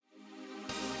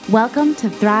Welcome to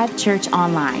Thrive Church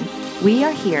Online. We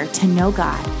are here to know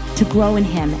God, to grow in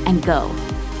Him, and go.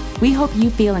 We hope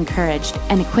you feel encouraged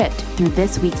and equipped through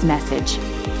this week's message.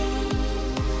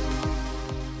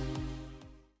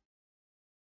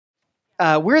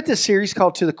 We're at this series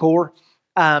called To the Core.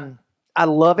 I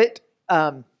love it.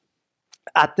 I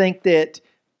think that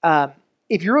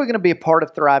if you're really going to be a part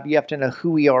of Thrive, you have to know who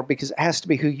we are, because it has to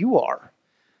be who you are.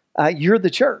 You're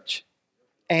the church.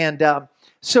 And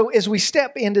so as we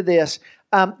step into this,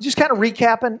 just kind of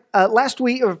recapping, last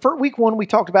week, or for week one, we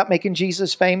talked about making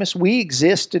Jesus famous. We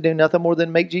exist to do nothing more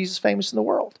than make Jesus famous in the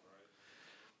world.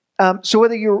 So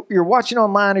whether you're watching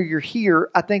online or you're here,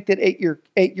 I think that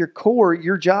at your core,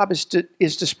 your job is to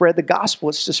spread the gospel.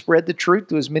 It's to spread the truth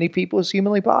to as many people as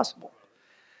humanly possible.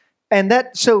 And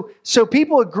that so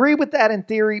people agree with that in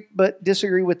theory, but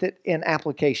disagree with it in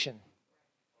application.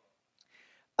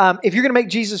 If you're going to make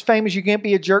Jesus famous, you can't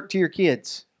be a jerk to your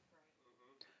kids,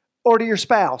 or to your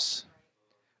spouse,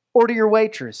 or to your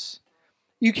waitress.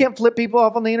 You can't flip people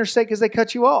off on the interstate because they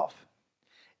cut you off.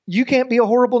 You can't be a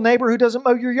horrible neighbor who doesn't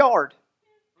mow your yard.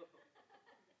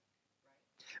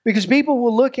 Because people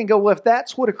will look and go, well, if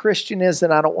that's what a Christian is,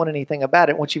 then I don't want anything about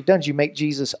it. What you've done is you make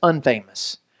Jesus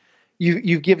unfamous.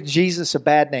 You've given Jesus a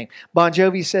bad name. Bon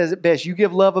Jovi says it best, you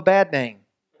give love a bad name.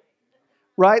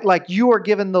 Right? Like you are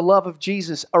giving the love of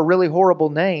Jesus a really horrible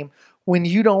name when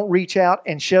you don't reach out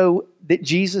and show that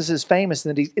Jesus is famous,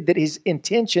 and that His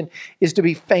intention is to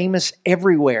be famous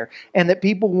everywhere, and that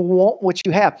people will want what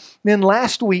you have. Then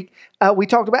last week, we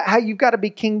talked about how you've got to be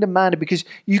kingdom-minded, because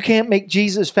you can't make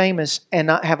Jesus famous and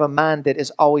not have a mind that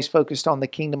is always focused on the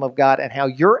kingdom of God and how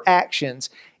your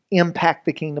actions impact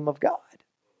the kingdom of God.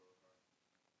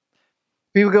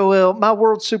 People go, well, my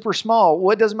world's super small.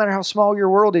 Well, it doesn't matter how small your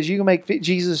world is. You can make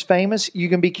Jesus famous. You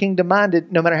can be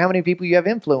kingdom-minded no matter how many people you have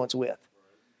influence with.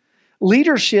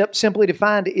 Leadership, simply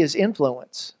defined, is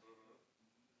influence.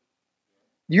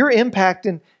 You're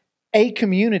impacting a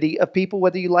community of people,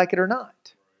 whether you like it or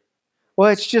not. Well,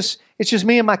 it's just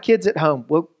me and my kids at home.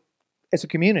 Well, it's a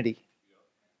community.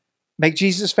 Make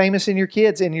Jesus famous in your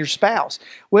kids and your spouse.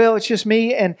 Well, it's just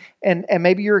me and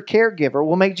maybe you're a caregiver.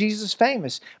 Well, make Jesus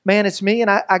famous. Man, it's me and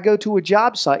I go to a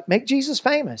job site. Make Jesus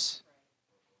famous.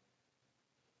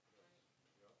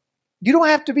 You don't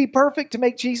have to be perfect to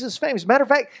make Jesus famous. Matter of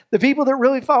fact, the people that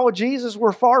really followed Jesus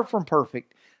were far from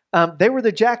perfect. They were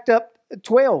the jacked up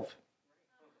 12.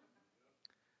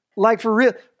 Like for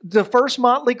real, the first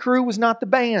Motley Crue was not the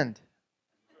band.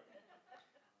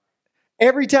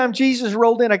 Every time Jesus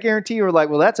rolled in, I guarantee you were like,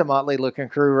 well, that's a motley looking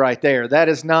crew right there. That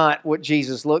is not what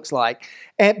Jesus looks like.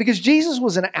 And because Jesus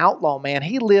was an outlaw, man.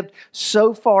 He lived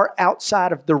so far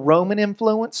outside of the Roman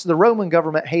influence. The Roman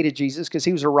government hated Jesus because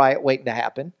he was a riot waiting to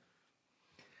happen.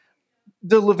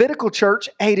 The Levitical church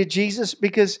hated Jesus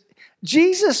because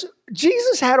Jesus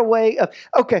had a way of,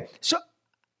 okay, so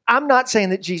I'm not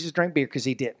saying that Jesus drank beer, because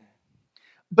he didn't.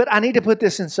 But I need to put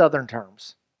this in Southern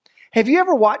terms. Have you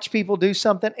ever watched people do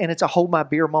something and it's a hold my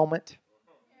beer moment?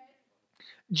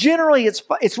 Generally, it's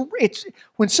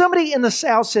when somebody in the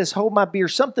South says hold my beer,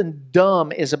 something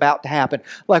dumb is about to happen.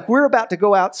 Like we're about to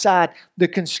go outside the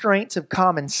constraints of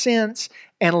common sense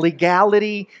and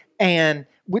legality, and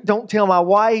don't tell my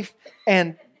wife,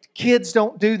 and kids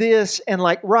don't do this, and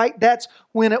like, right, that's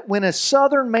when a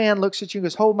Southern man looks at you and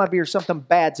goes, hold my beer, something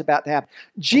bad's about to happen.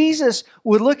 Jesus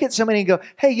would look at somebody and go,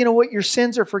 hey, you know what, your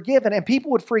sins are forgiven. And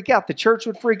people would freak out. The church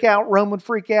would freak out. Rome would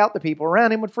freak out. The people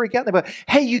around him would freak out. They'd go,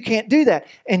 hey, you can't do that.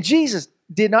 And Jesus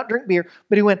did not drink beer,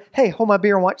 but he went, hey, hold my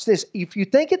beer and watch this. If you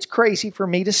think it's crazy for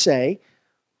me to say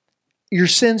your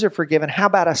sins are forgiven, how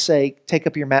about I say, take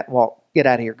up your mat and walk, get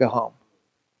out of here, go home.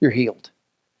 You're healed.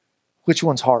 Which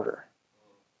one's harder?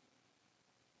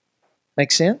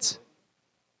 Make sense?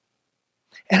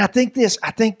 And I think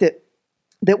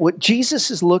that what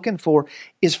Jesus is looking for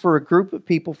is for a group of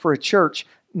people, for a church.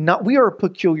 We are a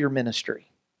peculiar ministry.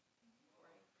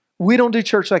 We don't do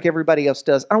church like everybody else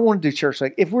does. I don't want to do church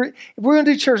like, if we're going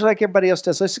to do church like everybody else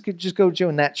does, let's just go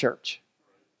join that church.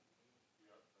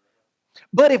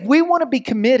 But if we want to be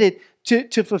committed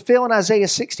to fulfill in Isaiah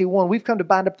 61, we've come to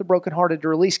bind up the brokenhearted, to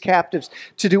release captives,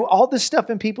 to do all this stuff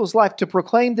in people's life, to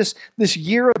proclaim this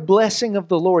year of blessing of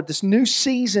the Lord, this new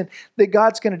season that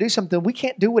God's going to do something. We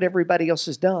can't do what everybody else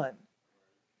has done.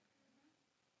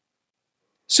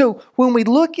 So when we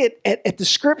look at the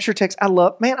scripture text, I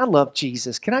love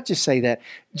Jesus. Can I just say that?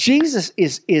 Jesus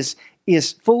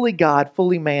is fully God,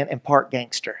 fully man, and part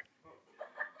gangster.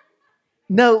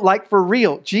 No, like for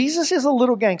real. Jesus is a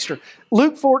little gangster.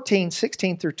 Luke 14,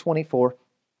 16 through 24,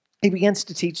 he begins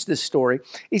to teach this story.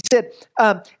 He said,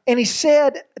 and he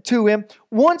said to him,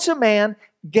 once a man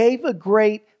gave a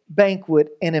great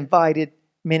banquet and invited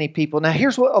many people. Now,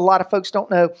 here's what a lot of folks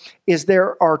don't know is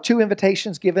there are two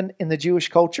invitations given in the Jewish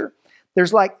culture.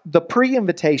 There's like the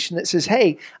pre-invitation that says,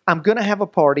 hey, I'm going to have a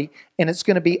party and it's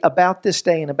going to be about this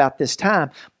day and about this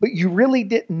time. But you really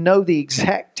didn't know the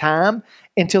exact time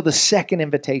until the second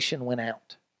invitation went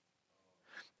out.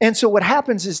 And so what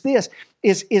happens is this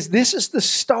is this is the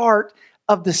start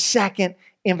of the second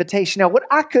invitation. Now, what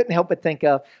I couldn't help but think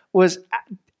of was,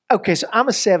 okay, so I'm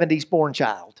a 70s born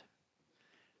child.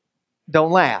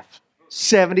 Don't laugh.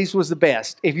 70s was the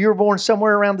best. If you were born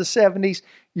somewhere around the 70s,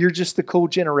 you're just the cool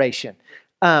generation.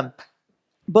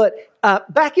 But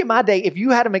back in my day, if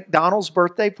you had a McDonald's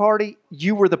birthday party,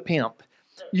 you were the pimp.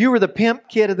 You were the pimp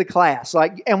kid of the class.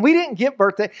 And we didn't get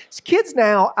birthday. Kids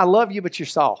now, I love you, but you're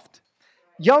soft.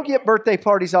 Y'all get birthday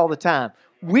parties all the time.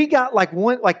 We got like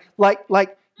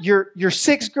your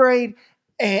sixth grade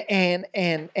and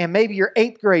maybe your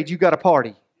eighth grade, you got a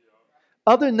party.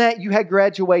 Other than that, you had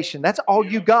graduation. That's all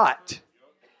you got.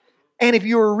 And if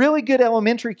you were a really good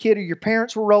elementary kid or your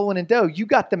parents were rolling in dough, you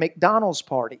got the McDonald's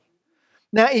party.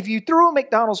 Now, if you threw a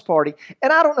McDonald's party,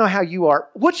 and I don't know how you are,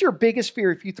 what's your biggest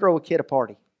fear if you throw a kid a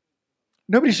party?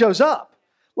 Nobody shows up.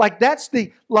 That's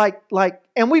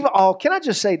and we've all, can I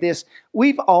just say this?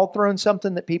 We've all thrown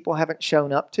something that people haven't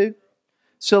shown up to.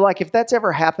 So if that's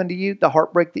ever happened to you, the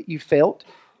heartbreak that you felt,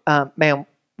 man,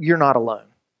 you're not alone.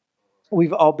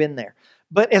 We've all been there.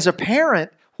 But as a parent,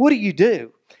 what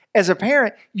do? As a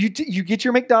parent, you get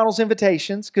your McDonald's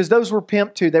invitations because those were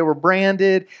pimped too. They were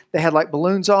branded. They had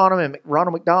balloons on them, and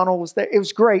Ronald McDonald was there. It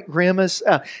was great, Grimace,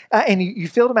 and you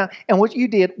filled them out. And what you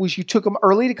did was you took them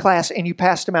early to class and you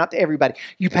passed them out to everybody.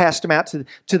 You passed them out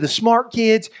to the smart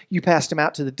kids. You passed them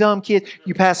out to the dumb kids.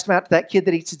 You passed them out to that kid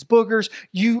that eats its boogers.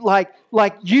 You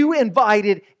you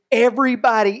invited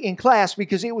everybody in class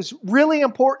because it was really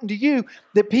important to you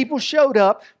that people showed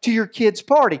up to your kid's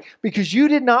party because you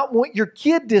did not want your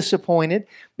kid disappointed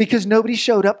because nobody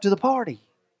showed up to the party.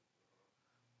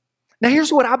 Now,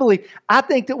 here's what I believe. I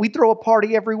think that we throw a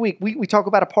party every week. We talk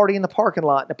about a party in the parking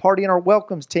lot, and a party in our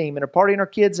welcomes team, and a party in our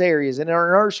kids' areas, and in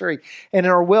our nursery, and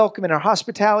in our welcome, and our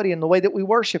hospitality, and the way that we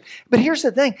worship. But here's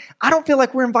the thing. I don't feel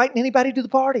like we're inviting anybody to the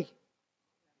party.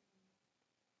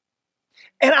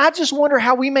 And I just wonder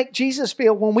how we make Jesus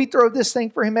feel when we throw this thing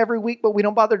for him every week, but we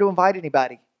don't bother to invite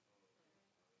anybody.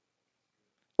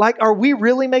 Are we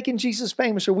really making Jesus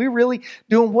famous? Are we really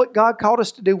doing what God called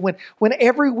us to do when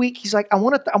every week he's like, I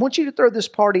want you to throw this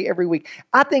party every week.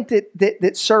 I think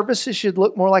that services should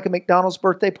look more like a McDonald's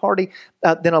birthday party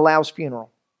than a Lau's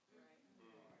funeral.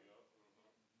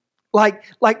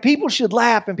 Like people should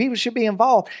laugh and people should be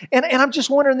involved. And I'm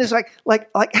just wondering this, like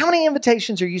how many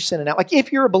invitations are you sending out?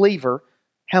 If you're a believer,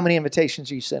 how many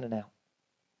invitations are you sending out?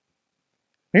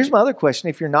 Here's my other question.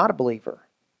 If you're not a believer,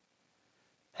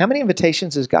 how many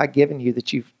invitations has God given you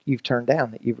that you've turned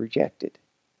down, that you've rejected?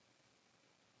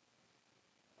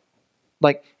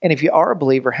 And if you are a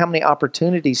believer, how many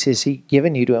opportunities has he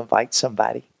given you to invite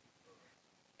somebody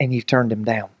and you've turned him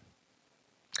down?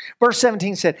 Verse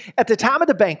 17 said, at the time of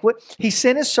the banquet, he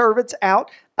sent his servants out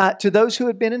to those who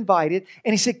had been invited,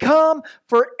 and he said, come,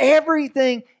 for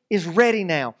everything is ready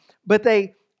now. But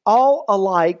they all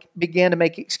alike began to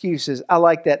make excuses. I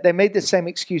like that. They made the same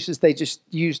excuses. They just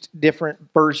used different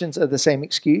versions of the same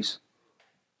excuse.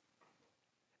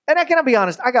 And I can be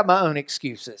honest, I got my own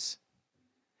excuses.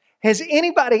 Has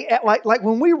anybody,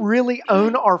 when we really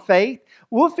own our faith,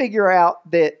 we'll figure out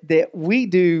that we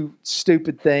do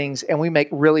stupid things and we make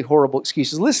really horrible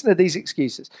excuses. Listen to these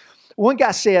excuses. One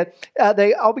guy said,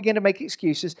 they all began to make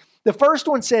excuses. The first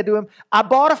one said to him, I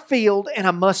bought a field and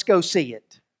I must go see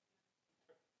it.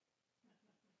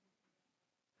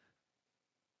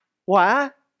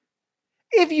 Why?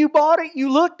 If you bought it,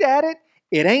 you looked at it,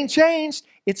 it ain't changed.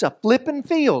 It's a flipping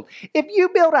field. If you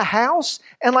build a house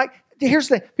and here's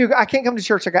the thing, I can't come to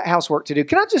church, I got housework to do.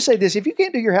 Can I just say this? If you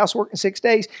can't do your housework in 6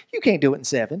 days, you can't do it in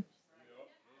 7.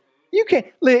 You can't.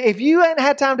 If you ain't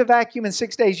had time to vacuum in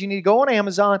 6 days, you need to go on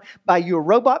Amazon, buy you a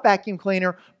robot vacuum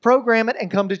cleaner, program it, and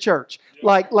come to church.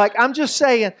 I'm just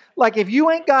saying, if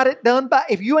you ain't got it done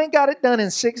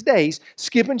in 6 days,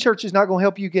 skipping church is not going to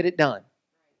help you get it done.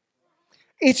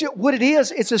 It's what it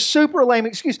is. It's a super lame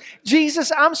excuse.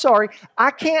 Jesus, I'm sorry.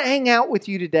 I can't hang out with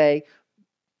you today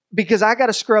because I got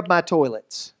to scrub my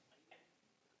toilets.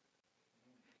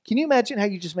 Can you imagine how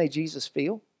you just made Jesus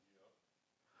feel?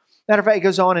 Matter of fact, it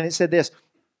goes on and it said this.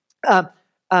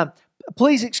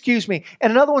 Please excuse me.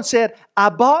 And another one said, I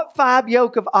bought 5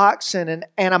 yoke of oxen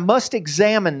and I must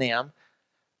examine them.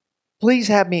 Please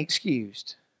have me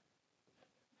excused.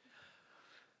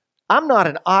 I'm not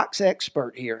an ox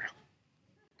expert here.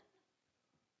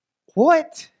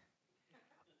 What?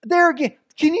 there again,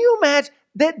 can you imagine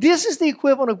that this is the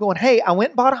equivalent of going, hey, I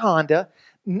went and bought a Honda,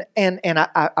 and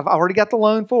I've already got the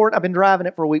loan for it. I've been driving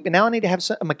it for a week, but now I need to have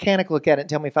a mechanic look at it and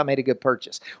tell me if I made a good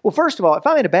purchase. Well, first of all, if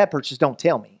I made a bad purchase, don't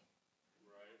tell me.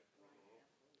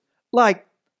 Like,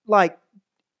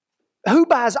 who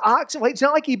buys oxen? It's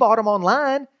not like he bought them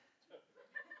online.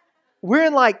 We're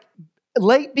in like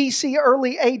late BC,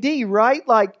 early AD, right?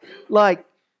 Like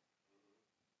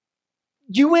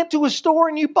you went to a store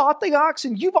and you bought the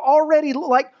oxen. You've already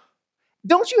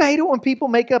don't you hate it when people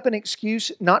make up an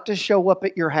excuse not to show up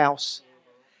at your house?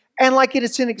 And like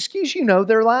it's an excuse,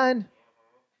 they're lying.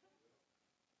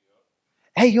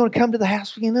 Hey, you want to come to the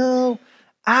house?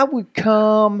 I would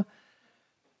come,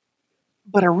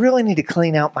 but I really need to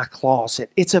clean out my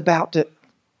closet. It's about to...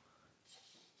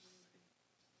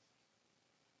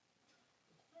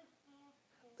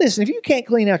 Listen, if you can't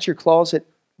clean out your closet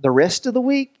the rest of the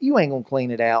week, you ain't going to clean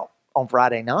it out on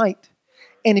Friday night.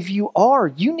 And if you are,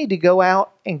 you need to go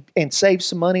out and save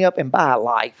some money up and buy a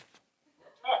life.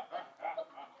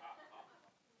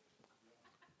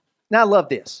 Now, I love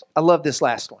this. I love this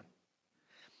last one.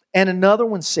 And another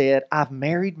one said, I've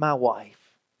married my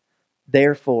wife,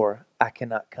 therefore I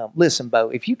cannot come. Listen, Bo,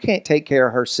 if you can't take care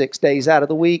of her 6 days out of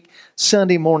the week,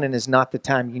 Sunday morning is not the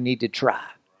time you need to try.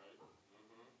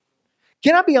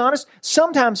 Can I be honest?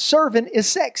 Sometimes serving is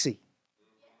sexy.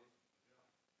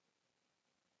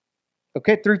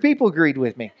 Okay, 3 people agreed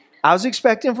with me. I was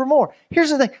expecting for more. Here's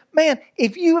the thing. Man,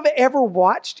 if you have ever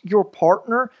watched your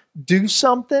partner do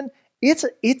something, it's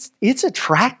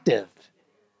attractive.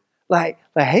 Like,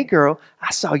 hey girl,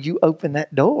 I saw you open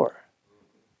that door.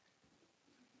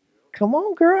 Come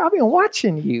on, girl, I've been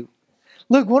watching you.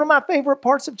 Look, one of my favorite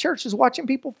parts of church is watching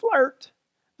people flirt.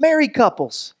 Married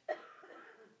couples.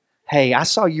 Hey, I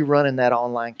saw you running that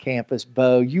online campus,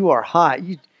 Bo. You are hot.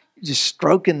 You just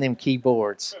stroking them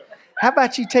keyboards. How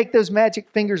about you take those magic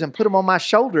fingers and put them on my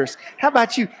shoulders? How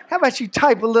about you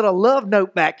type a little love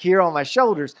note back here on my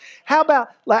shoulders? How about,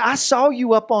 I saw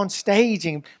you up on stage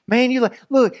and, man,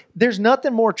 look, there's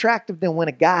nothing more attractive than when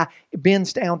a guy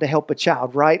bends down to help a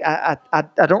child, right? I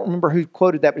don't remember who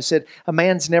quoted that, but it said, a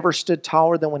man's never stood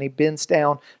taller than when he bends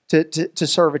down to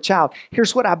serve a child.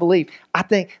 Here's what I believe. I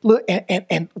think, look,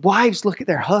 and wives look at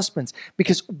their husbands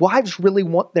because wives really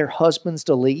want their husbands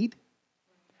to lead.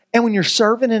 And when you're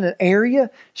serving in an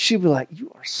area, she'll be like, you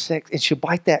are sexy. And she'll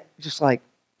bite that just like,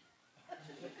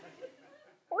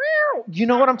 you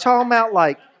know what I'm talking about?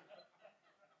 Like,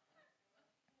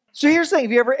 so here's the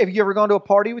thing. Have you ever gone to a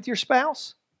party with your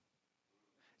spouse?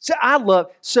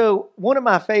 So one of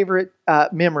my favorite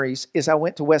memories is I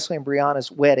went to Wesley and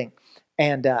Brianna's wedding.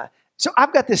 And so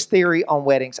I've got this theory on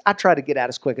weddings. I try to get out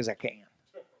as quick as I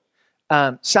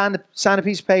can. Sign a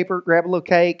piece of paper, grab a little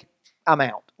cake, I'm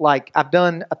out. Like, I've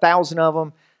done 1,000 of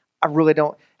them. I really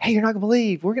don't. Hey, you're not going to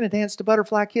believe we're going to dance to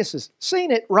Butterfly Kisses. Seen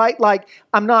it, right? Like,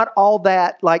 I'm not all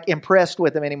that, impressed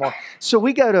with them anymore. So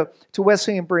we go to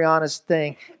Wesley and Brianna's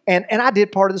thing, and I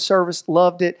did part of the service,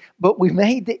 loved it, but we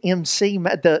made the MC,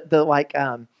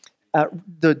 the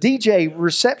DJ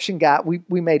reception guy,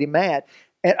 we made him mad.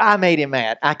 And I made him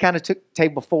mad. I kind of took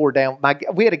table 4 down.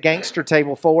 We had a gangster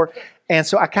table 4, and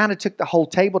so I kind of took the whole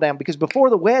table down because before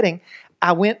the wedding,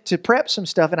 I went to prep some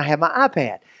stuff and I had my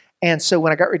iPad. And so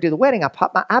when I got ready to do the wedding, I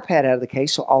popped my iPad out of the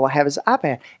case, so all I have is the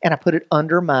iPad, and I put it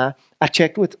under I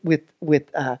checked with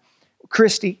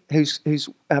Christy, who's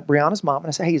Brianna's mom, and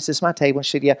I said, hey, is this my table? And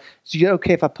she said, yeah. So is it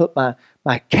okay if I put my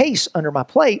case under my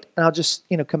plate, and I'll just,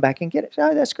 come back and get it?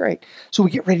 Oh, that's great. So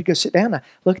we get ready to go sit down. I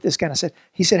look at this guy, and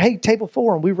he said, hey, table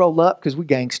 4, and we roll up, because we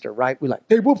gangster, right? We're like,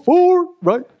 table 4,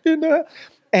 right in there.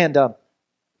 And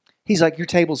he's like, your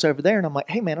table's over there. And I'm like,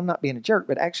 hey, man, I'm not being a jerk,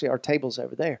 but actually our table's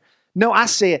over there. No, I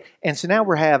said, and so now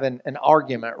we're having an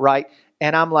argument, right?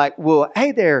 And I'm like, well,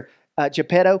 hey there,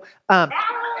 Geppetto.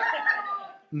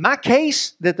 My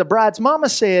case that the bride's mama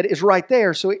said is right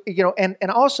there. So, and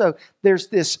also there's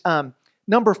this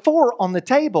number 4 on the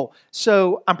table.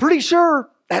 So I'm pretty sure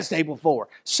that's table 4.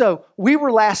 So we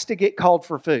were last to get called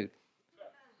for food.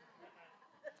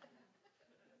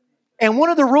 And one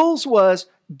of the rules was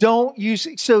don't use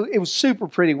it. So it was super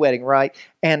pretty wedding, right?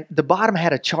 And the bottom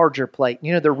had a charger plate.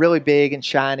 They're really big and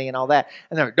shiny and all that.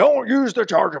 And they're like, don't use the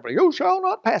charger plate. You shall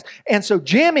not pass. And so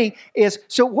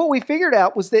so what we figured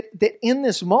out was that in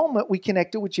this moment, we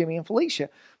connected with Jimmy and Felicia.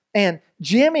 And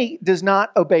Jimmy does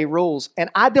not obey rules. And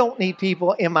I don't need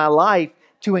people in my life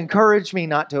to encourage me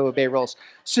not to obey rules.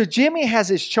 So Jimmy has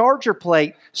his charger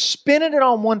plate, spinning it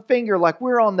on one finger like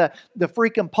we're on the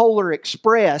freaking Polar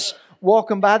Express,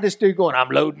 walking by, this dude going, I'm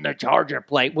loading a charger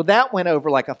plate. Well, that went over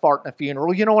like a fart in a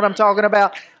funeral. You know what I'm talking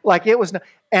about? Like it was,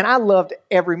 and I loved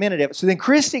every minute of it. So then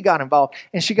Christy got involved,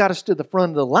 and she got us to the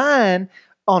front of the line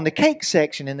on the cake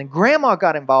section. And then Grandma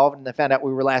got involved, and they found out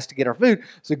we were last to get our food.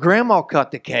 So Grandma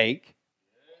cut the cake.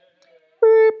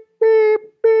 Beep, beep,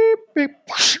 beep, beep.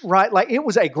 Right? Like it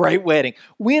was a great wedding.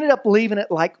 We ended up leaving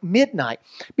at like midnight.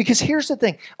 Because here's the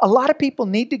thing. A lot of people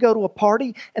need to go to a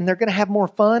party and they're going to have more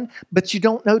fun, but you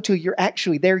don't know till you're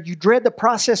actually there. You dread the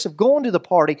process of going to the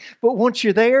party, but once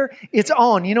you're there, it's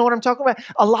on. You know what I'm talking about?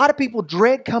 A lot of people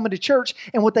dread coming to church,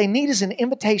 and what they need is an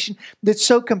invitation that's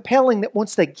so compelling that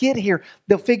once they get here,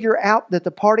 they'll figure out that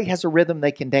the party has a rhythm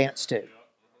they can dance to.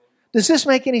 Does this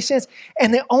make any sense?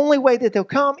 And the only way that they'll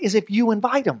come is if you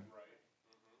invite them.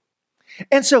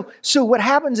 And so what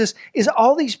happens is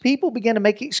all these people begin to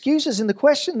make excuses. And the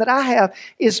question that I have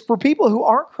is for people who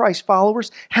aren't Christ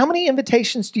followers, how many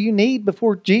invitations do you need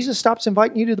before Jesus stops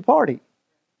inviting you to the party?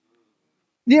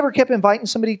 You ever kept inviting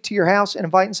somebody to your house and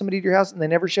inviting somebody to your house and they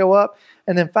never show up?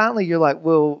 And then finally you're like,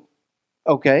 well,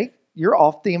 okay, you're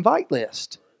off the invite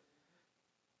list.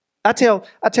 I tell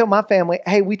my family,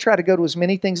 hey, we try to go to as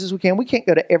many things as we can. We can't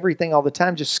go to everything all the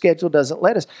time. Just schedule doesn't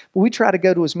let us. But we try to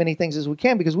go to as many things as we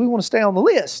can because we want to stay on the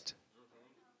list.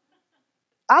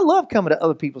 I love coming to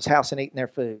other people's house and eating their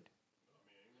food.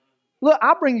 Look,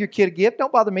 I'll bring your kid a gift.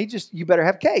 Don't bother me. Just you better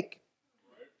have cake.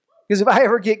 Because if I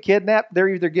ever get kidnapped, they're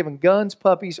either giving guns,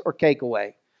 puppies, or cake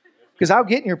away. Because I'll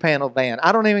get in your panel van.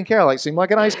 I don't even care. Like, seem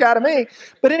like a nice guy to me.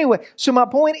 But anyway, so my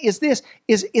point is this,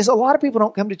 is a lot of people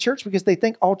don't come to church because they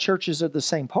think all churches are the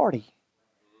same party.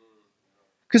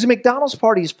 Because a McDonald's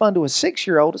party is fun to a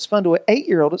 6-year-old, it's fun to an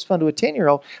 8-year-old, it's fun to a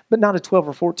 10-year-old, but not a 12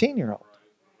 or 14-year-old.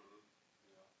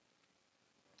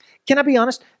 Can I be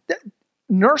honest?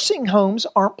 Nursing homes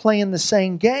aren't playing the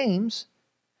same games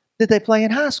that they play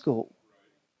in high school.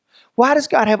 Why does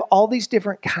God have all these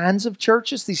different kinds of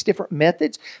churches, these different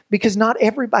methods? Because not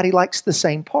everybody likes the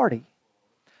same party.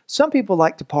 Some people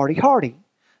like to party hardy.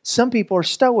 Some people are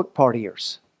stoic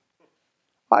partiers.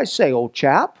 I say, old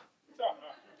chap,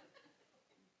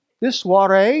 this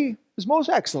soiree is most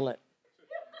excellent.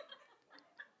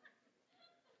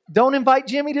 Don't invite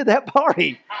Jimmy to that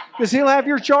party because he'll have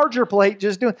your charger plate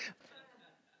just doing.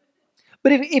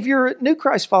 But if you're a new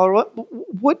Christ follower,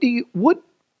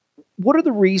 what are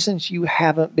the reasons you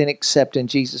haven't been accepting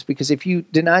Jesus? Because if you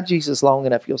deny Jesus long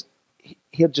enough,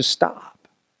 he'll just stop.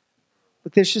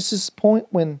 But there's just this point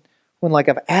when like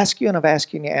I've asked you and I've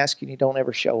asked you and you ask you and you don't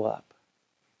ever show up.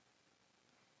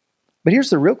 But here's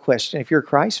the real question: if you're a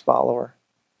Christ follower,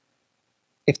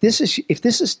 if this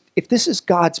is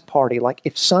God's party, like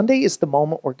if Sunday is the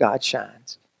moment where God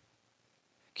shines,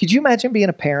 could you imagine being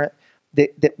a parent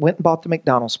that went and bought the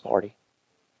McDonald's party,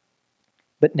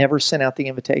 but never sent out the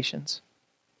invitations?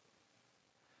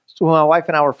 So when my wife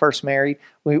and I were first married,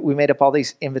 we made up all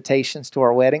these invitations to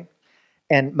our wedding.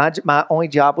 And my only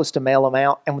job was to mail them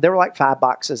out. And there were like 5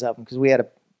 boxes of them because we had a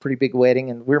pretty big wedding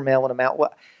and we were mailing them out.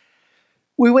 Well,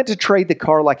 we went to trade the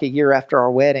car like a year after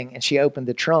our wedding, and she opened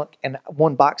the trunk and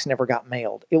one box never got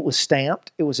mailed. It was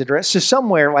stamped. It was addressed. So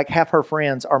somewhere like half her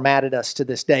friends are mad at us to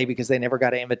this day because they never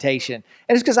got an invitation.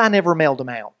 And it's because I never mailed them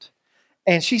out.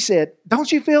 And she said,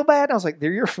 don't you feel bad? And I was like,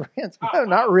 they're your friends. No,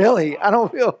 not really. I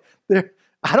don't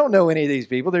know any of these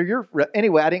people. They're your friends.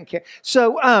 Anyway, I didn't care.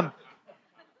 So,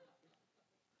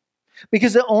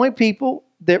 because the only people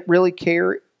that really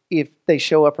care if they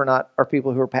show up or not are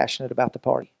people who are passionate about the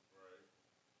party.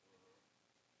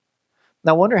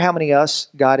 Now, I wonder how many of us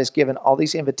God has given all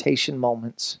these invitation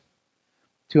moments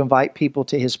to invite people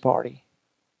to his party,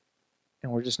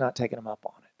 and we're just not taking them up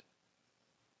on it.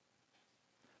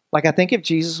 Like, I think if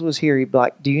Jesus was here, he'd be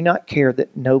like, do you not care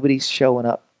that nobody's showing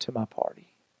up to my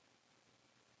party?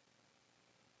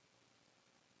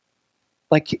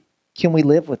 Like, can we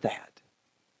live with that?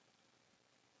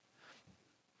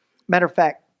 Matter of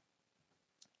fact,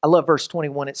 I love verse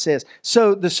 21. It says,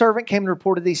 so the servant came and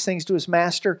reported these things to his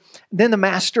master. Then the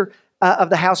master of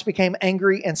the house became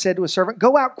angry and said to his servant,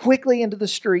 go out quickly into the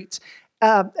streets,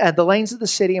 the lanes of the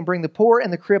city, and bring the poor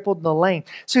and the crippled and the lame.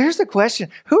 So here's the question.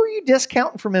 Who are you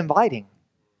discounting from inviting?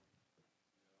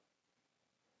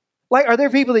 Like, are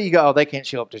there people that you go, oh, they can't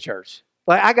show up to church?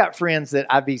 Like, I got friends that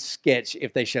I'd be sketch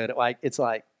if they showed it. Like, it's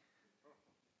like,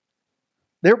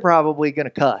 they're probably going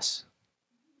to cuss.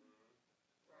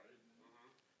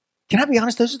 Can I be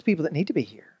honest? Those are the people that need to be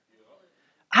here.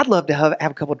 I'd love to have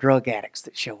a couple of drug addicts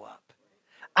that show up.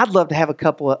 I'd love to have a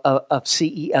couple of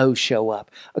CEOs show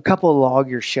up, a couple of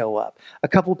lawyers show up, a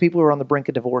couple of people who are on the brink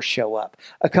of divorce show up.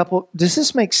 Does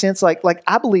this make sense? Like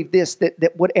I believe this,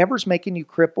 that whatever's making you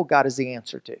cripple, God is the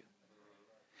answer to.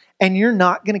 And you're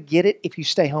not going to get it if you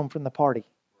stay home from the party.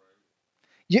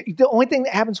 The only thing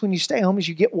that happens when you stay home is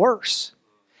you get worse.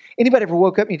 Anybody ever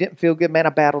woke up and you didn't feel good? Man, I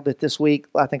battled it this week.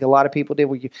 I think a lot of people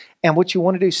did. And what you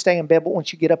want to do is stay in bed, but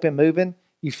once you get up and moving,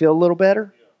 you feel a little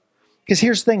better. Because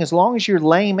here's the thing, as long as you're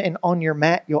lame and on your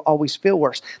mat, you'll always feel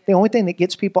worse. The only thing that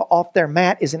gets people off their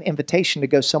mat is an invitation to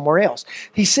go somewhere else.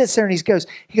 He sits there and he goes,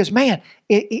 man,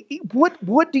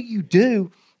 what do you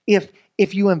do if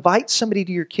you invite somebody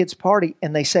to your kid's party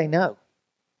and they say no?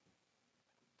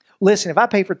 Listen, if I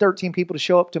pay for 13 people to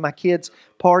show up to my kid's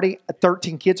party,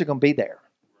 13 kids are going to be there.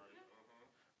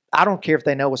 I don't care if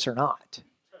they know us or not.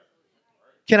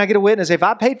 Can I get a witness? If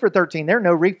I paid for 13, there are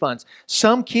no refunds.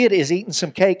 Some kid is eating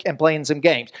some cake and playing some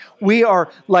games. We are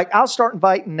like, I'll start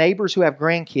inviting neighbors who have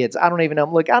grandkids. I don't even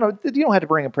know. Look, you don't have to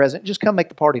bring a present. Just come make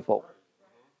the party full.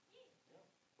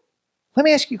 Let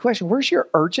me ask you a question. Where's your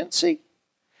urgency?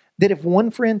 That if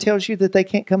one friend tells you that they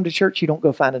can't come to church, you don't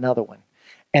go find another one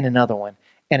and another one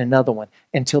and another one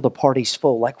until the party's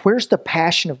full. Like, where's the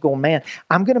passion of going, man,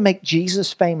 I'm going to make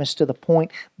Jesus famous to the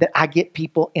point that I get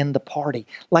people in the party.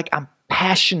 Like, I'm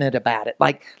passionate about it.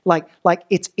 Like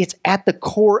it's at the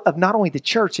core of not only the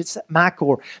church, it's at my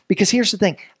core. Because here's the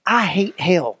thing, I hate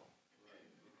hell.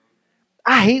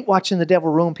 I hate watching the devil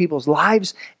ruin people's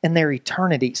lives and their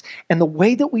eternities. And the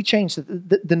way that we change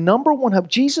the number one hope,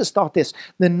 Jesus thought this,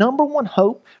 the number one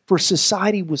hope for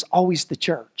society was always the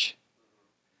church.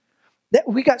 That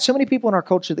we got so many people in our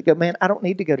culture that go, man, I don't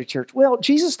need to go to church. Well,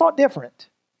 Jesus thought different.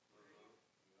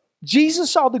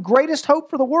 Jesus saw the greatest hope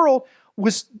for the world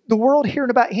was the world hearing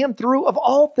about him through, of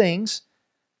all things,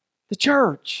 the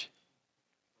church.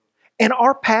 And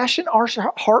our passion, our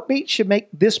heartbeat should make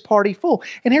this party full.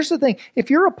 And here's the thing. If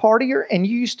you're a partier and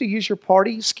you used to use your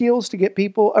party skills to get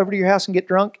people over to your house and get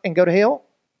drunk and go to hell,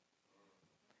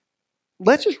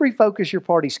 let's just refocus your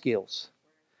party skills.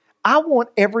 I want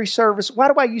every service. Why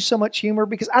do I use so much humor?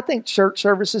 Because I think church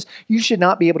services, you should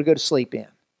not be able to go to sleep in.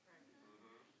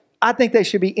 I think they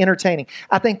should be entertaining.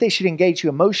 I think they should engage you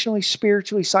emotionally,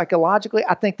 spiritually, psychologically.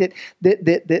 I think that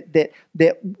the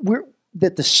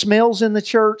smells in the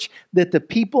church, that the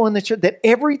people in the church, that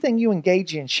everything you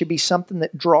engage in should be something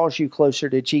that draws you closer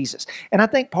to Jesus. And I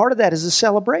think part of that is a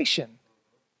celebration.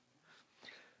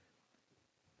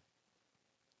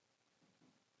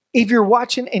 If you're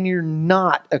watching and you're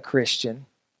not a Christian,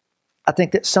 I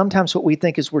think that sometimes what we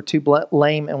think is we're too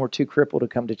lame and we're too crippled to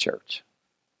come to church.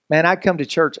 Man, I come to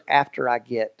church after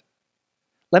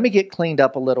let me get cleaned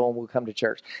up a little and we'll come to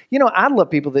church. You know, I love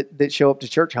people that show up to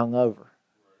church hungover.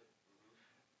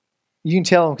 You can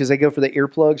tell them because they go for the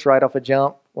earplugs right off a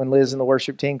jump. When Liz and the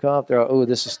worship team come up, they're like, oh,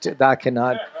 this is, I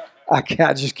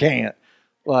just can't.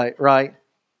 Like, right?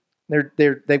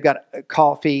 They've got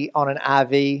coffee on an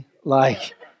IV.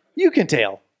 Like, you can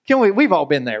tell. We've all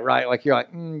been there, right? Like, you're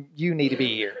like, you need to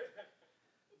be here.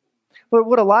 But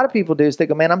what a lot of people do is they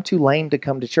go, man, I'm too lame to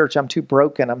come to church. I'm too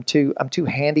broken. I'm too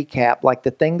handicapped. Like,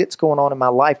 the thing that's going on in my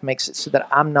life makes it so that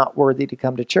I'm not worthy to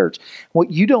come to church.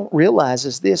 What you don't realize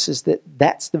is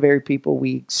that's the very people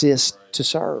we exist to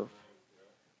serve.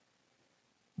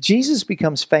 Jesus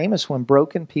becomes famous when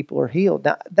broken people are healed.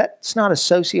 Now, that's not a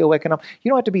socioeconomic.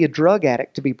 You don't have to be a drug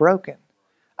addict to be broken.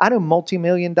 I know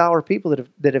multi-million-dollar people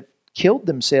that have killed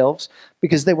themselves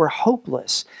because they were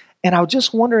hopeless. And I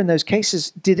just wonder in those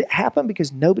cases, did it happen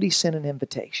because nobody sent an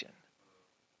invitation?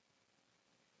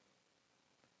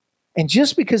 And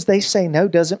just because they say no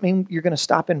doesn't mean you're going to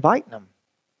stop inviting them.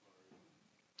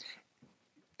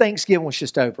 Thanksgiving was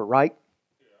just over, right?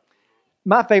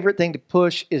 My favorite thing to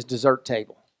push is dessert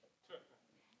table.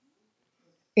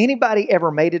 Anybody ever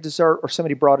made a dessert or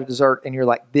somebody brought a dessert and you're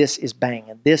like, this is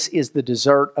banging. This is the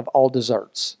dessert of all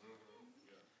desserts.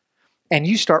 And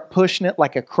you start pushing it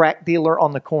like a crack dealer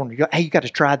on the corner. You go, hey, you got to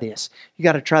try this. You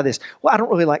got to try this. Well, I don't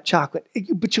really like chocolate,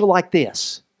 but you'll like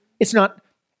this. It's not,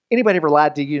 anybody ever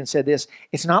lied to you and said this?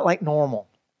 It's not like normal.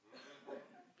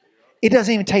 It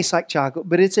doesn't even taste like chocolate,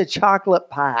 but it's a chocolate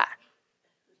pie.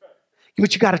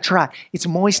 But you got to try. It's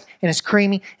moist and it's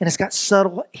creamy and it's got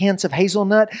subtle hints of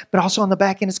hazelnut, but also on the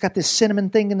back end it's got this cinnamon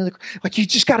thing. Like, you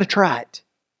just got to try it.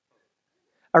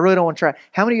 I really don't want to try it.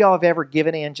 How many of y'all have ever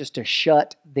given in just to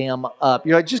shut them up?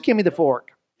 You're like, just give me the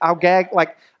fork. I'll gag,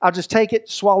 like, I'll just take it,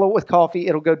 swallow it with coffee.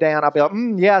 It'll go down. I'll be like,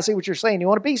 yeah, I see what you're saying. You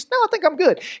want a piece? No, I think I'm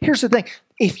good. Here's the thing.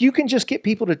 If you can just get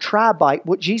people to try bite,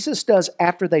 what Jesus does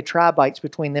after they try bites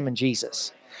between them and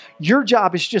Jesus, your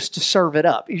job is just to serve it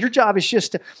up. Your job is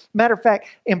just to, matter of fact,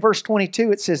 in verse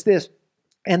 22, it says this,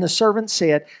 and the servant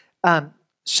said,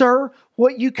 sir,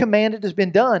 what you commanded has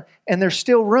been done, and there's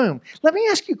still room. Let me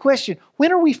ask you a question.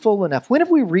 When are we full enough? When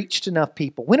have we reached enough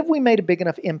people? When have we made a big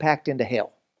enough impact into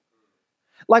hell?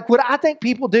 Like what I think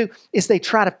people do is they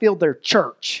try to fill their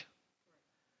church.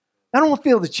 I don't want to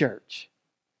fill the church.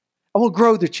 I want to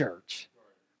grow the church.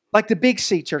 Like the Big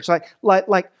C church.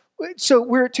 So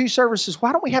we're at 2 services.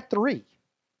 Why don't we have 3?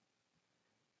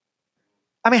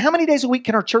 I mean, how many days a week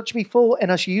can our church be full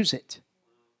and us use it?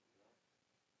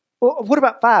 Well, what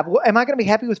about 5? Well, am I going to be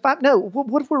happy with 5? No.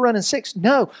 What if we're running 6?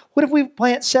 No. What if we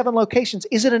plant 7 locations?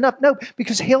 Is it enough? No,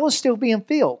 because hell is still being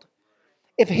filled.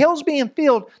 If hell's being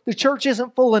filled, the church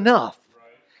isn't full enough.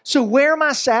 So where am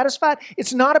I satisfied?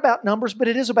 It's not about numbers, but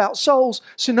it is about souls.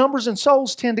 So numbers and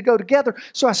souls tend to go together.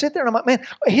 So I sit there and I'm like, man,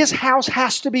 his house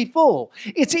has to be full.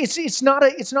 It's not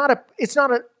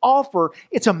an offer,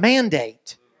 it's a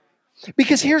mandate.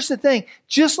 Because here's the thing,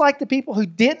 just like the people who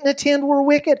didn't attend were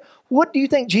wicked, what do you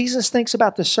think Jesus thinks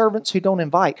about the servants who don't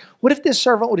invite? What if this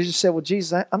servant would have just said, well,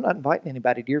 Jesus, I'm not inviting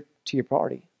anybody to your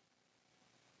party?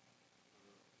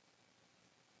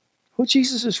 What would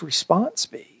Jesus' response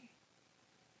be?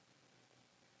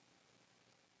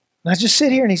 And I just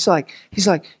sit here and he's like,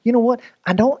 you know what?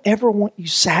 I don't ever want you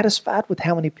satisfied with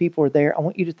how many people are there. I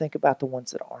want you to think about the ones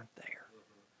that aren't there.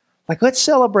 Like, let's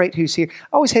celebrate who's here.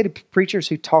 I always hated preachers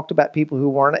who talked about people who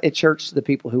weren't at church to the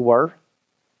people who were.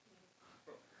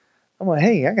 I'm like,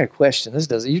 hey, I got a question.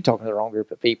 You're talking to the wrong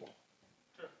group of people.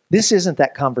 This isn't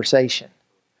that conversation.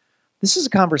 This is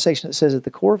a conversation that says at the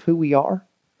core of who we are,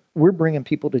 we're bringing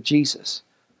people to Jesus.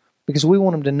 Because we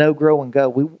want them to know, grow, and go.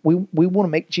 We want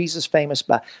to make Jesus famous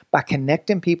by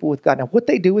connecting people with God. Now, what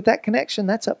they do with that connection,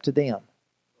 that's up to them.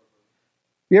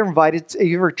 You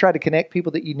ever tried to connect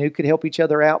people that you knew could help each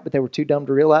other out, but they were too dumb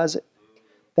to realize it?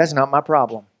 That's not my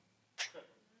problem.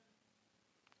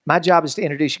 My job is to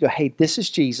introduce you, go, hey, this is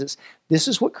Jesus. This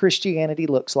is what Christianity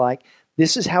looks like.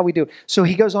 This is how we do it. So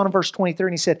he goes on in verse 23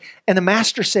 and he said, and the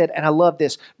master said, and I love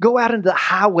this, go out into the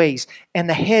highways and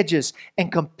the hedges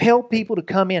and compel people to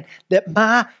come in that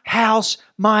my house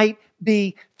might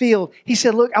be filled. He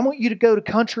said, look, I want you to go to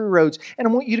country roads and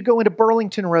I want you to go into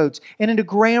Burlington roads and into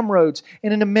Graham roads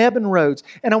and into Mebane roads.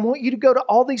 And I want you to go to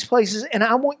all these places and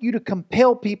I want you to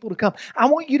compel people to come. I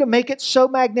want you to make it so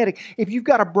magnetic. If you've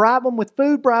got to bribe them with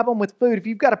food, bribe them with food. If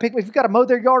you've got to mow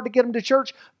their yard to get them to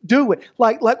church, do it.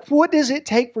 Like what does it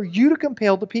take for you to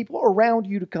compel the people around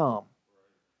you to come?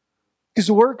 Because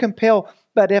the word compel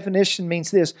by definition means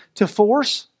this, to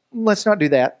force, let's not do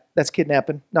that. That's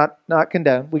kidnapping, not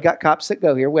condone. We got cops that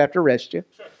go here. We have to arrest you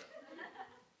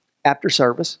after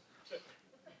service.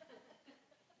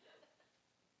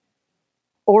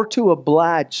 Or to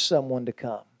oblige someone to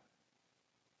come.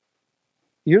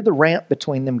 You're the ramp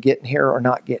between them getting here or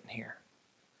not getting here.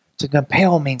 To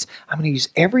compel means I'm going to use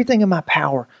everything in my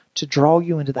power to draw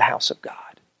you into the house of God.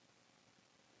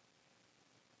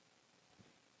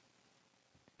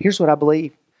 Here's what I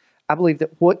believe. I believe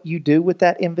that what you do with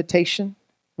that invitation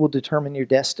will determine your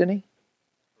destiny.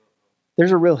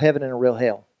 There's a real heaven and a real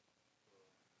hell.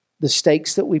 The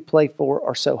stakes that we play for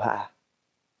are so high.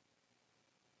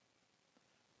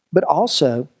 But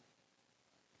also,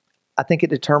 I think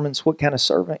it determines what kind of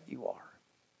servant you are.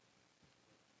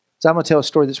 So I'm going to tell a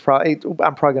story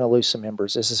I'm probably going to lose some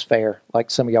members. This is fair. Like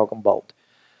some of y'all can bolt.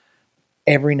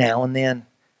 Every now and then,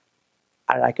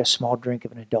 I like a small drink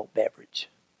of an adult beverage.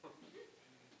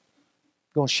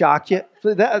 Going to shock you?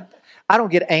 I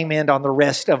don't get amened on the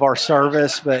rest of our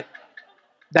service, but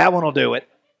that one will do it.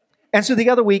 And so the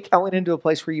other week, I went into a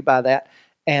place where you buy that,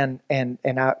 and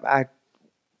I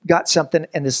got something,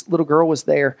 and this little girl was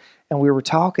there, and we were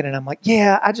talking, and I'm like,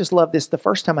 yeah, I just love this. The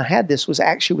first time I had this was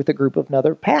actually with a group of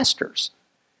other pastors.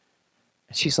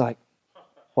 And she's like,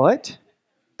 what?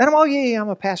 And I'm, oh, yeah, I'm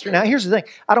a pastor. Now, here's the thing.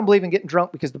 I don't believe in getting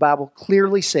drunk because the Bible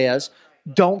clearly says,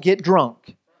 don't get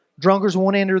drunk. Drunkards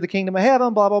won't enter the kingdom of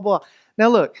heaven, blah, blah, blah. Now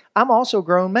look, I'm also a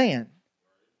grown man.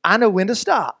 I know when to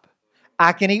stop.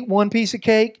 I can eat one piece of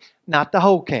cake, not the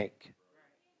whole cake.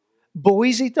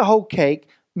 Boys eat the whole cake,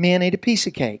 men eat a piece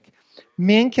of cake.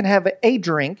 Men can have a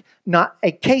drink, not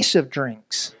a case of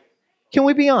drinks. Can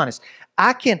we be honest?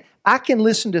 I can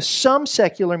listen to some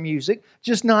secular music,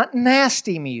 just not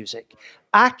nasty music.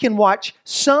 I can watch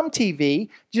some TV,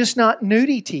 just not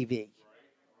nudie TV.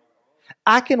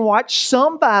 I can watch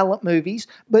some violent movies,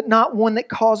 but not one that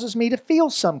causes me to feel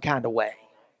some kind of way.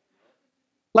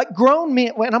 Like grown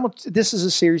men, and this is a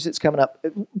series that's coming up.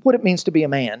 What it means to be a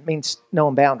man means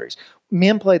knowing boundaries.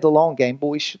 Men play the long game,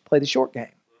 boys should play the short game.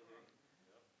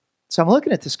 So I'm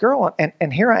looking at this girl,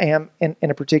 and here I am in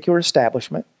a particular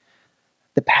establishment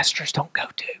the pastors don't go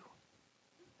to.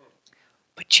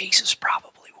 But Jesus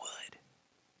probably would.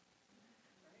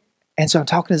 And so I'm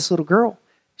talking to this little girl.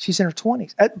 She's in her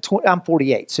 20s. I'm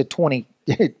 48, so 20.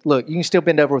 Look, you can still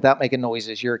bend over without making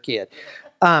noises. You're a kid.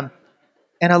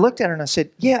 And I looked at her and I said,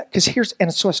 yeah, because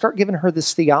and so I start giving her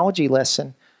this theology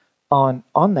lesson on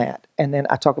that. And then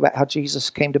I talk about how Jesus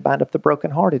came to bind up the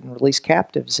brokenhearted and release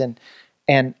captives.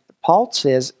 And Paul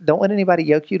says, don't let anybody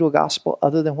yoke you to a gospel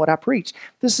other than what I preach.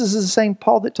 This is the same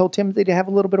Paul that told Timothy to have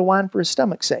a little bit of wine for his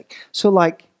stomach's sake. So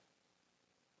like,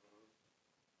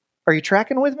 are you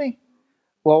tracking with me?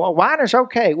 Well, wine is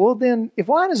okay. Well, then if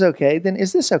wine is okay, then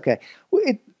is this okay? Well,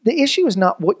 the issue is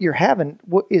not what you're having.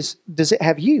 Does it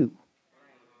have you?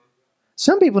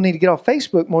 Some people need to get off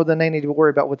Facebook more than they need to worry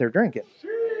about what they're drinking.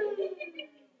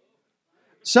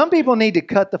 Some people need to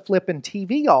cut the flipping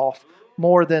TV off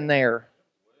more than they're.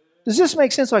 Does this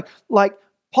make sense? Like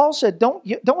Paul said, don't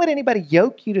let anybody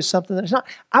yoke you to something that is not.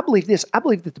 I believe this. I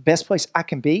believe that the best place I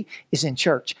can be is in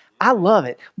church. I love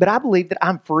it, but I believe that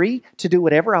I'm free to do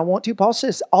whatever I want to. Paul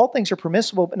says all things are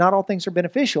permissible, but not all things are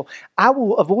beneficial. I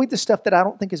will avoid the stuff that I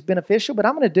don't think is beneficial, but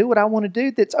I'm going to do what I want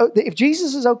to do. If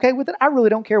Jesus is okay with it, I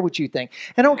really don't care what you think.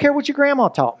 And I don't care what your grandma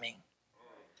taught me.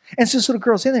 And so this little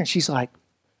girl's in there, and she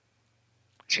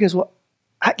goes, well,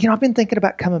 I've been thinking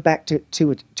about coming back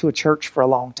to a church for a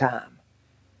long time,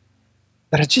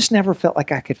 but I just never felt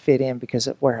like I could fit in because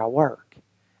of where I work.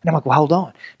 And I'm like, well, hold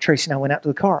on. Tracy and I went out to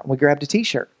the car and we grabbed a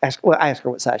T-shirt. I asked her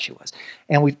what size she was.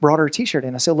 And we brought her a T-shirt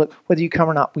in. I said, look, whether you come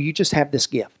or not, will you just have this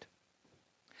gift?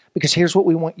 Because here's what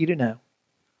we want you to know.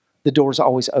 The door's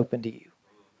always open to you.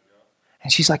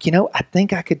 And she's like, I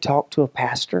think I could talk to a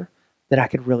pastor that I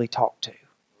could really talk to.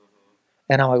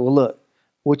 And I'm like, well, look,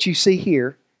 what you see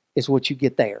here is what you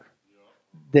get there.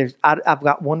 I've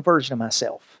got one version of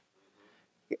myself.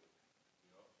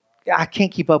 I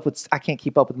can't keep up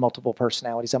with multiple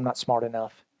personalities. I'm not smart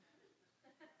enough.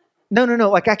 No.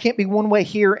 Like I can't be one way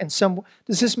here and some.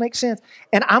 Does this make sense?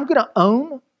 And I'm going to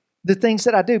own the things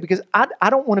that I do because I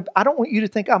don't want you to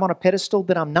think I'm on a pedestal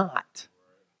that I'm not.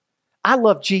 I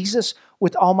love Jesus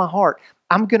with all my heart.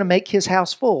 I'm going to make his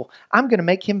house full. I'm going to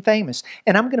make him famous.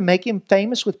 And I'm going to make him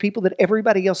famous with people that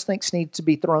everybody else thinks need to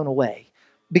be thrown away.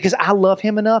 Because I love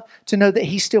him enough to know that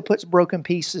he still puts broken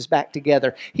pieces back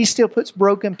together. He still puts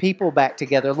broken people back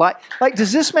together. Like,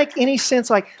 does this make any sense?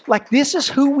 Like this is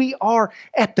who we are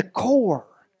at the core.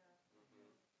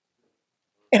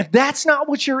 And if that's not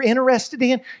what you're interested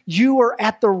in, you are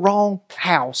at the wrong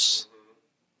house.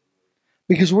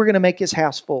 Because we're going to make his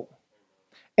house full.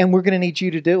 And we're going to need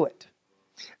you to do it.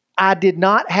 I did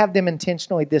not have them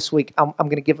intentionally this week. I'm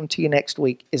going to give them to you next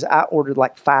week. I ordered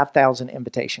like 5,000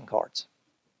 invitation cards.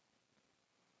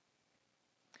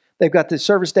 They've got the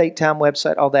service date, time,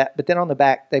 website, all that. But then on the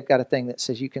back, they've got a thing that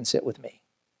says, you can sit with me.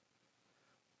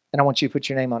 And I want you to put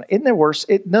your name on it. Isn't there worse?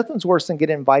 Nothing's worse than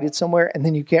getting invited somewhere and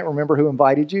then you can't remember who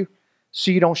invited you,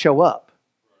 so you don't show up.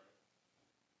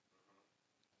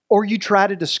 Or you try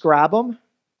to describe them.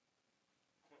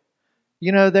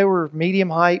 They were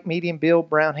medium height, medium build,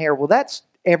 brown hair. Well, that's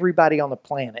everybody on the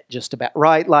planet, just about,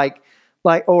 right? They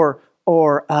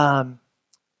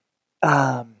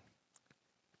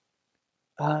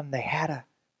had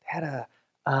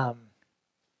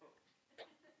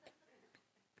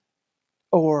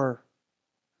or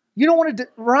you don't want to,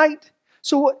 right?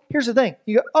 So here's the thing.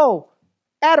 You go, oh,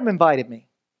 Adam invited me.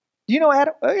 Do you know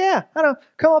Adam? Oh, yeah, I know.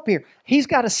 Come up here. He's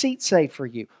got a seat saved for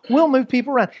you. We'll move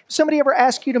people around. If somebody ever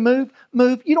asks you to move.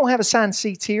 You don't have assigned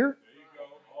seats here.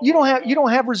 You don't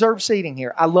have reserved seating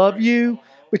here. I love you,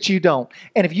 but you don't.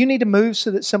 And if you need to move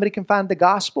so that somebody can find the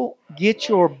gospel, get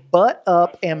your butt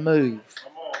up and move.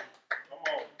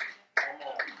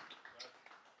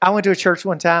 I went to a church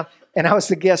one time, and I was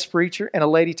the guest preacher, and a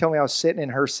lady told me I was sitting in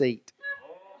her seat.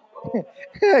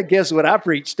 Guess what I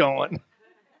preached on?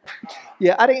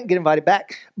 Yeah, I didn't get invited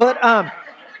back. But I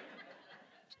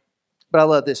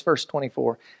love this, verse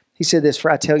 24. He said this,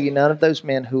 for I tell you, none of those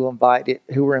men who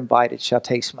were invited shall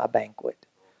taste my banquet.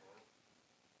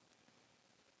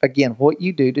 Again, what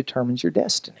you do determines your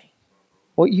destiny.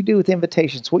 What you do with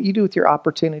invitations, what you do with your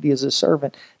opportunity as a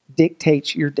servant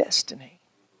dictates your destiny.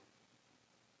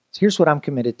 So here's what I'm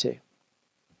committed to.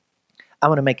 I'm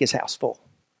going to make his house full.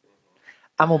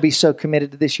 I'm going to be so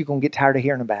committed to this, you're going to get tired of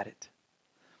hearing about it.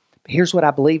 But here's what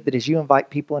I believe, that as you invite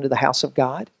people into the house of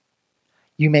God,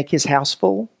 you make his house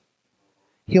full,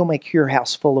 he'll make your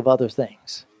house full of other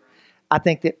things. I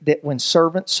think that when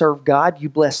servants serve God, you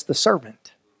bless the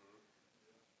servant.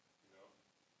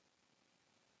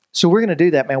 So we're going to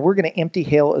do that, man. We're going to empty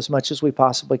hell as much as we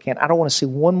possibly can. I don't want to see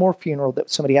one more funeral that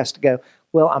somebody has to go,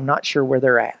 well, I'm not sure where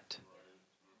they're at.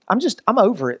 I'm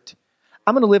over it.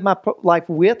 I'm going to live my life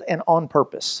with and on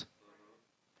purpose.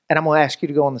 And I'm going to ask you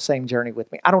to go on the same journey with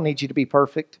me. I don't need you to be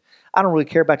perfect. I don't really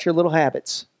care about your little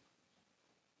habits.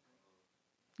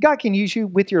 God can use you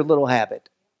with your little habit.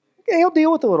 He'll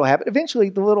deal with the little habit. Eventually,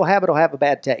 the little habit will have a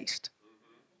bad taste.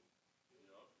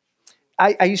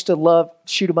 I used to love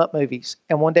shoot 'em up movies.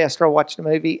 And one day I started watching a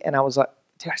movie and I was like,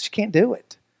 dude, I just can't do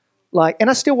it. And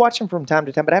I still watch them from time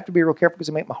to time, but I have to be real careful because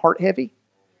they make my heart heavy.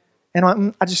 And I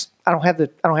don't have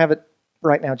it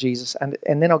right now, Jesus. And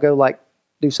then I'll go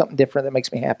do something different that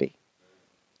makes me happy.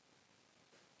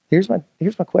 Here's my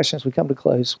question as we come to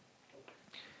close.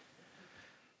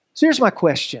 So here's my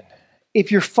question.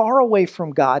 If you're far away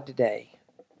from God today,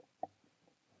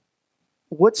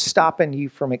 what's stopping you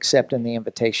from accepting the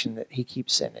invitation that He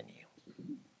keeps sending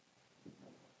you?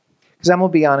 Because I'm going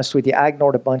to be honest with you, I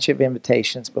ignored a bunch of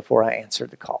invitations before I answered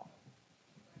the call.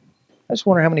 I just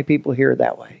wonder how many people here are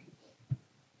that way.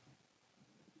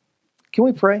 Can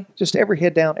we pray? Just every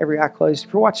head down, every eye closed.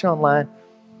 If you're watching online,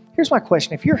 here's my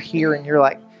question. If you're here and you're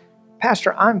like,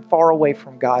 Pastor, I'm far away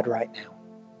from God right now,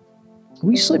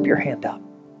 will you slip your hand up?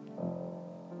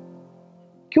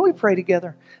 Can we pray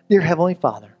together? Dear Heavenly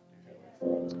Father,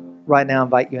 right now I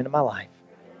invite you into my life.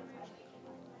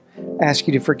 I ask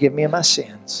you to forgive me of my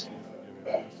sins.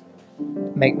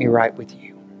 Make me right with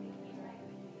you.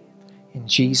 In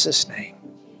Jesus' name,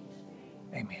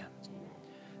 amen.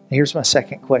 Here's my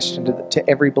second question to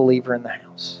every believer in the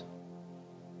house.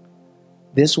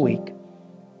 This week,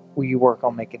 will you work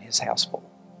on making His house full?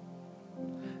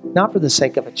 Not for the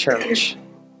sake of a church,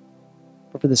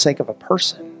 but for the sake of a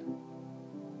person.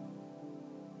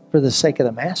 For the sake of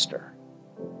the Master.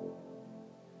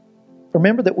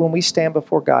 Remember that when we stand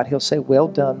before God, He'll say, well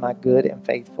done, my good and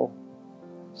faithful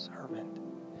servant.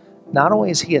 Not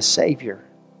only is He a Savior,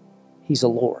 He's a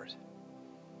Lord.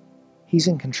 He's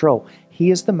in control. He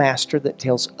is the Master that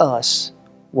tells us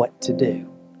what to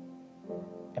do.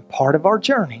 And part of our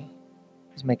journey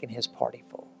is making His party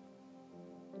full.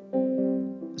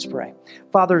 Let's pray.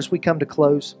 Father, as we come to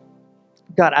close,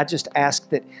 God, I just ask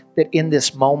that in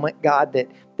this moment, God, that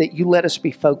you let us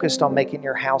be focused on making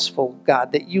your house full,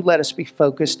 God, that you let us be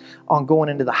focused on going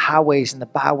into the highways and the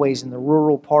byways and the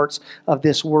rural parts of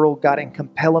this world, God, and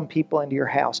compelling people into your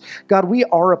house. God, we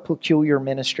are a peculiar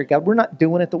ministry. God, we're not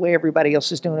doing it the way everybody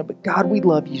else is doing it, but God, we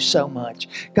love you so much.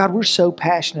 God, we're so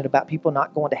passionate about people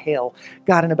not going to hell,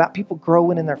 God, and about people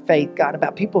growing in their faith, God,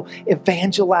 about people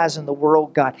evangelizing the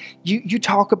world, God. You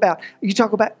talk about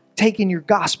taking your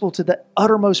gospel to the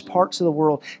uttermost parts of the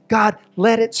world. God,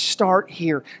 let it start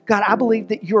here. God, I believe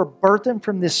that you are birthing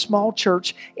from this small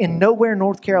church in Nowhere,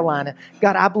 North Carolina.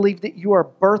 God, I believe that you are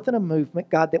birthing a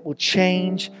movement, God, that will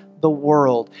change the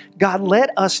world. God, let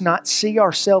us not see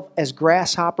ourselves as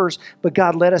grasshoppers, but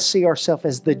God, let us see ourselves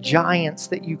as the giants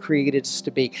that you created us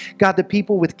to be. God, the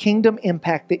people with kingdom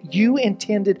impact that you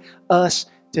intended us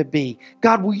to be.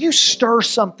 God, will you stir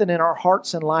something in our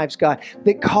hearts and lives, God,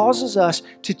 that causes us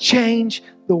to change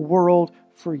the world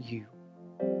for you?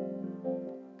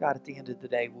 God, at the end of the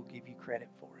day, we'll give you credit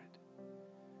for it.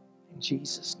 In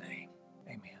Jesus' name,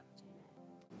 amen.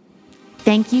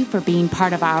 Thank you for being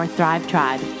part of our Thrive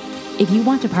Tribe. If you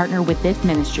want to partner with this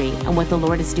ministry and what the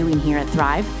Lord is doing here at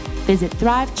Thrive, visit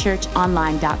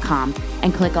thrivechurchonline.com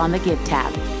and click on the Give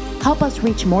tab. Help us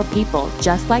reach more people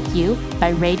just like you by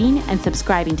rating and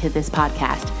subscribing to this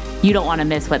podcast. You don't want to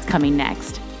miss what's coming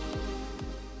next.